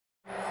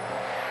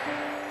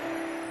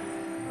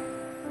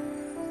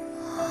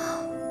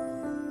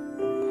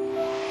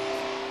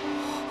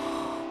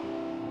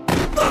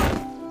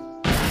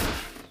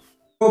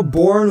girl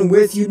born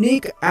with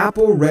unique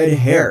apple red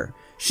hair.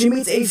 She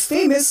meets a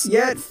famous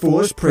yet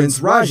foolish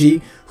Prince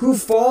Raji, who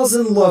falls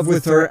in love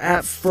with her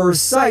at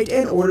first sight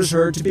and orders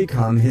her to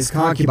become his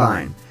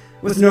concubine.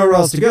 With nowhere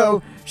else to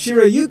go,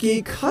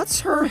 Shirayuki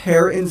cuts her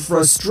hair in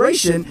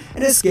frustration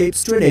and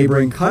escapes to a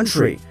neighboring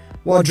country.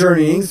 While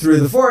journeying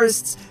through the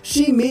forests,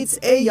 she meets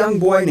a young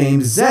boy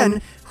named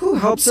Zen, who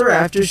helps her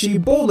after she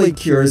boldly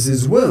cures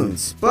his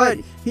wounds, but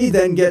he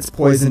then gets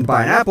poisoned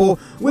by an apple,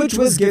 which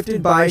was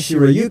gifted by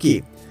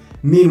Shirayuki.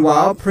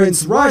 Meanwhile,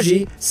 Prince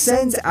Raji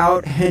sends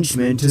out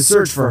henchmen to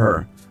search for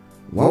her.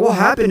 What will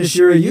happen to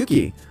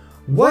Shirayuki?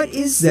 What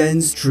is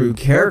Zen's true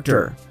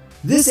character?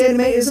 This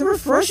anime is a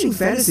refreshing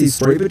fantasy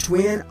story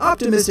between an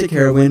optimistic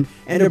heroine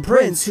and a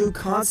prince who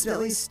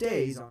constantly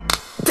stays on.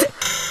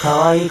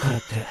 可愛いからっ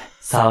て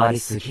触り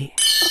すぎ。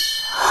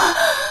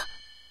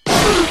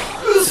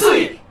薄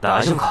い。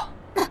大丈夫か？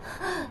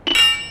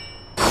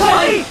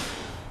はい。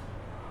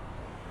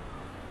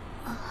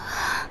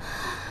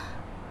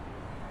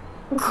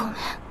ごめん。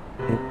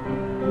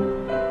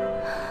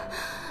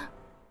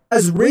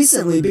Has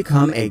recently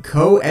become a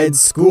co-ed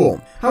school.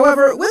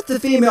 However, with the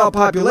female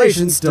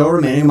population still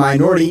remaining a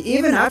minority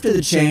even after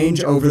the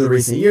change over the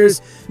recent years,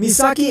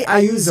 Misaki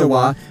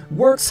Ayuzawa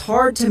works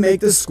hard to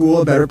make the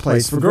school a better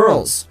place for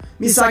girls.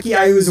 Misaki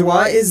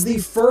Ayuzawa is the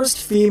first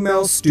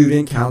female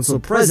student council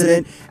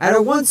president at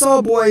a once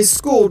all-boys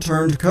school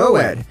turned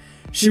co-ed.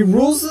 She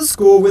rules the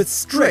school with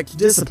strict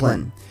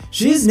discipline.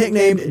 She is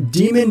nicknamed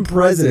Demon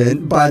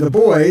President by the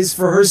boys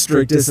for her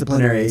strict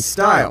disciplinary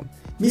style.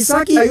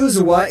 Misaki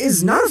Ayuzawa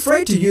is not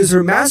afraid to use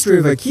her mastery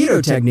of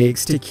Aikido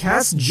techniques to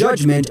cast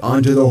judgment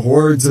onto the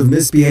hordes of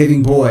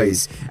misbehaving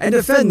boys and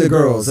defend the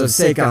girls of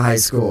Seika High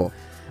School.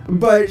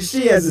 But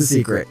she has a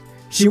secret.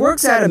 She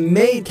works at a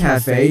Maid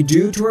cafe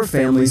due to her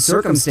family's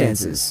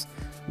circumstances.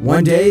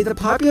 One day, the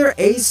popular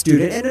A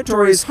student and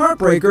notorious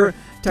heartbreaker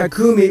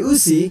Takumi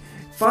Usi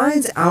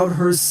finds out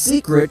her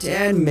secret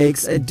and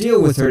makes a deal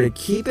with her to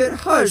keep it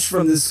hush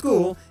from the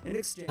school in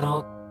exchange.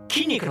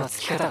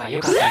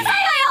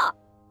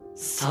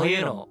 そう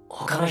いうの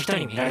他の人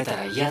に見られた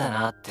ら嫌だ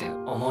なって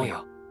思う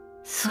よ。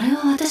それ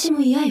は私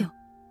も嫌よ。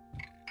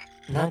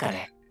なんか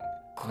ね、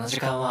この時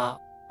間は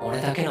俺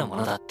だけのも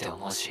のだって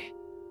思うし。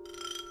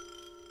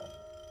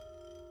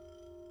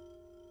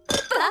バカ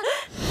言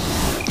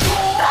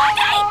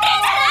ってん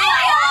じゃない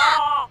わ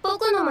よ！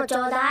僕のもち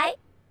ょうだい。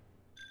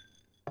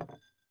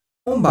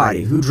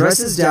Homebody who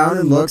dresses down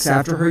and looks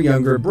after her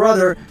younger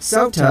brother,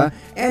 Sota,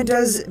 and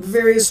does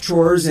various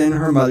chores in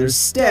her mother's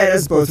stead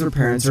as both her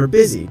parents are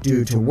busy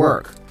due to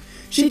work.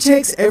 She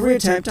takes every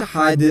attempt to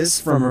hide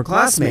this from her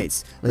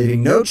classmates,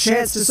 leaving no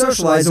chance to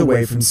socialize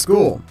away from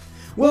school.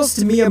 Whilst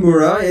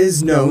Miyamura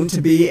is known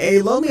to be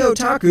a lonely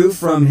otaku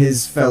from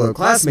his fellow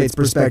classmates'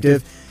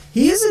 perspective,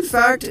 he is in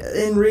fact,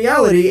 in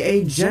reality,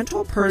 a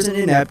gentle person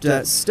inept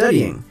at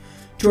studying.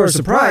 To our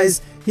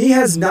surprise, he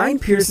has 9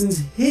 piercings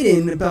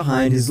hidden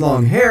behind his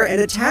long hair and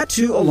a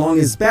tattoo along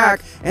his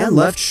back and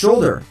left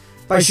shoulder.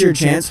 By sheer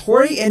chance,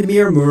 Hori and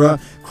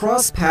Miyamura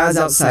cross paths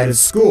outside of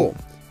school,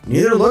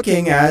 neither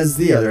looking as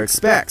the other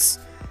expects.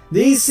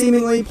 These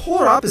seemingly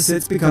polar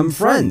opposites become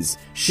friends,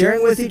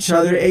 sharing with each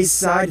other a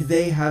side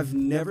they have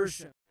never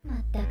shown. ま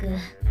ったく、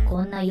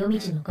こんな夜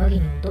道の影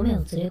に乙女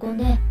を連れ込ん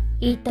で、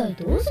一体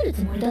どうする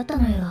つもりだった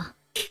のやら。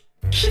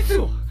キス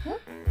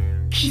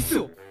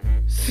を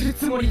する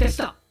つもりでし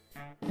た。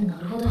な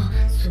るほど、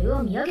それ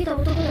は見上げた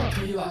男だ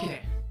というわけ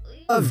で。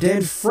Loved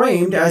and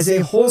framed as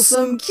a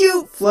wholesome,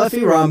 cute,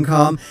 fluffy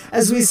rom-com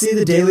as we see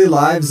the daily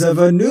lives of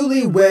a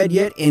newlywed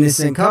yet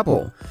innocent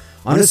couple.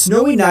 On a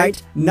snowy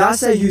night,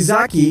 Nasa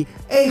Yuzaki,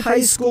 a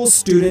high school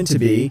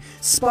student-to-be,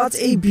 spots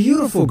a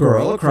beautiful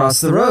girl across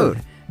the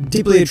road.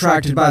 Deeply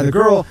attracted by the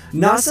girl,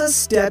 Nasa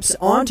steps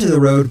onto the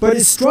road but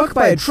is struck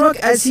by a truck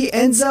as he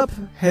ends up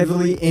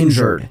heavily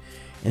injured.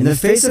 In the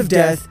face of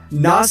death,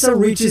 Nasa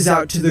reaches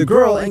out to the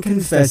girl and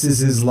confesses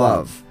his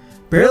love.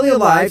 Barely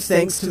alive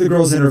thanks to the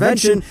girl's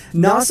intervention,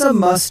 Nasa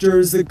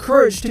musters the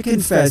courage to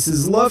confess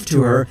his love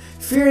to her,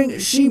 fearing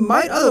she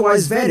might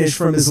otherwise vanish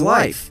from his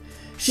life.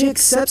 She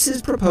accepts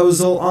his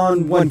proposal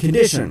on one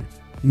condition: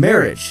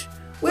 marriage,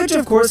 which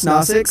of course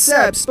Nasa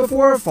accepts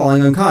before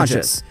falling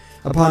unconscious.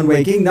 Upon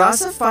waking,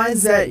 Nasa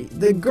finds that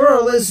the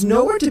girl is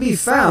nowhere to be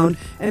found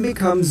and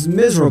becomes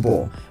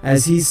miserable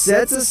as he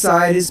sets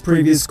aside his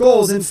previous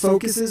goals and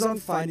focuses on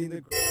finding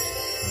the girl.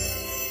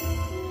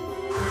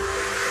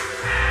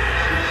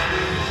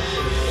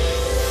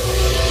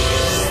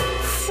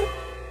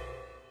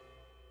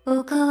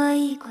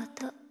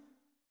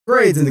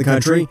 Grades in the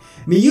country,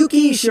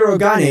 Miyuki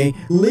Shirogane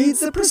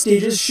leads the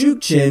prestigious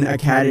Shukin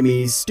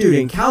Academy's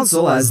student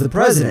council as the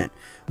president,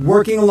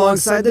 working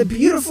alongside the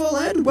beautiful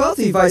and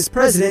wealthy vice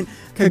president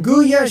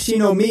Kaguya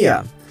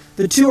Shinomiya.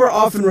 The two are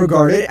often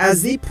regarded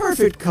as the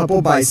perfect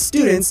couple by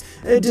students,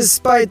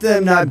 despite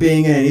them not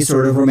being in any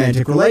sort of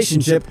romantic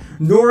relationship,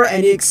 nor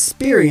any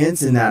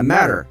experience in that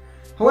matter.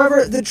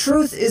 However, the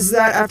truth is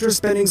that after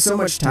spending so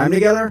much time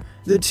together,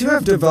 the two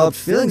have developed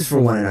feelings for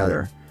one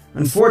another.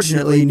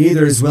 Unfortunately,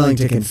 neither is willing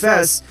to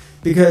confess,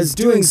 because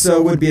doing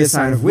so would be a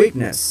sign of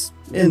weakness.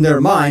 In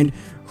their mind,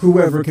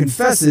 whoever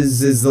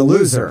confesses is the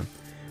loser.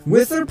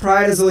 With their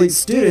pride as elite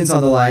students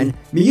on the line,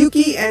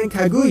 Miyuki and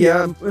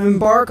Kaguya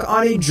embark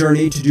on a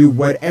journey to do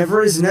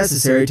whatever is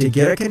necessary to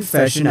get a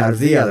confession out of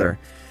the other.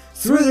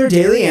 Through their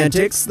daily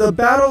antics, the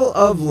battle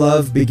of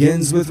love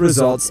begins with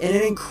results in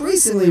an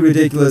increasingly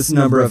ridiculous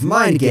number of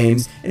mind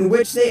games in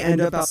which they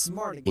end up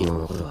outsmarting. 昨日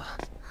のことは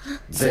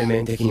全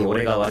面的に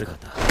俺が悪かっ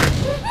た。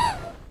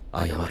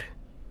謝る。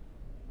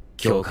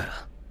今日か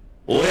ら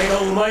俺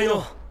がお前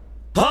の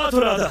パート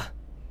ナーだ。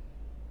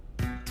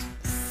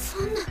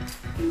そんな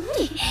無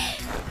理。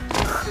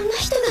こんな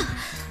人が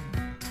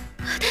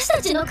私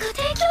たちの家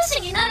庭教師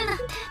になるなん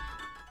て。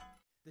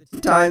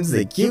Times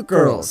the cute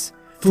girls.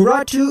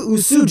 Furatu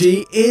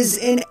Usuji is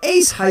an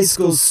ace high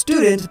school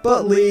student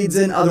but leads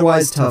an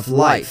otherwise tough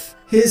life.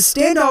 His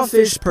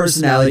standoffish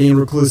personality and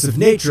reclusive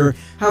nature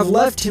have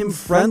left him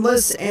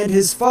friendless, and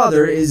his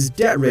father is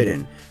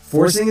debt-ridden,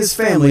 forcing his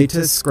family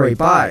to scrape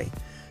by.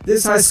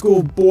 This high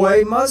school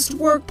boy must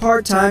work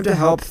part-time to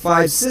help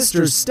 5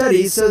 sisters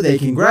study so they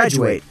can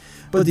graduate.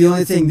 But the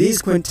only thing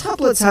these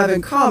quintuplets have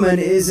in common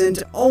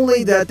isn't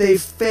only that they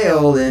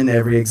fail in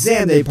every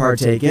exam they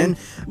partake in,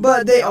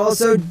 but they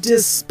also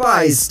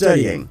despise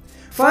studying.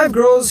 5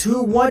 girls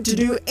who want to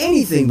do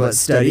anything but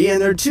study,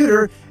 and their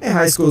tutor, a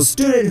high school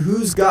student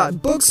who's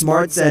got book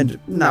smarts and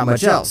not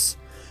much else.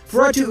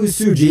 Furatu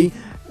Usuji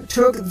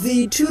took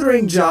the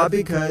tutoring job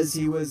because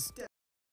he was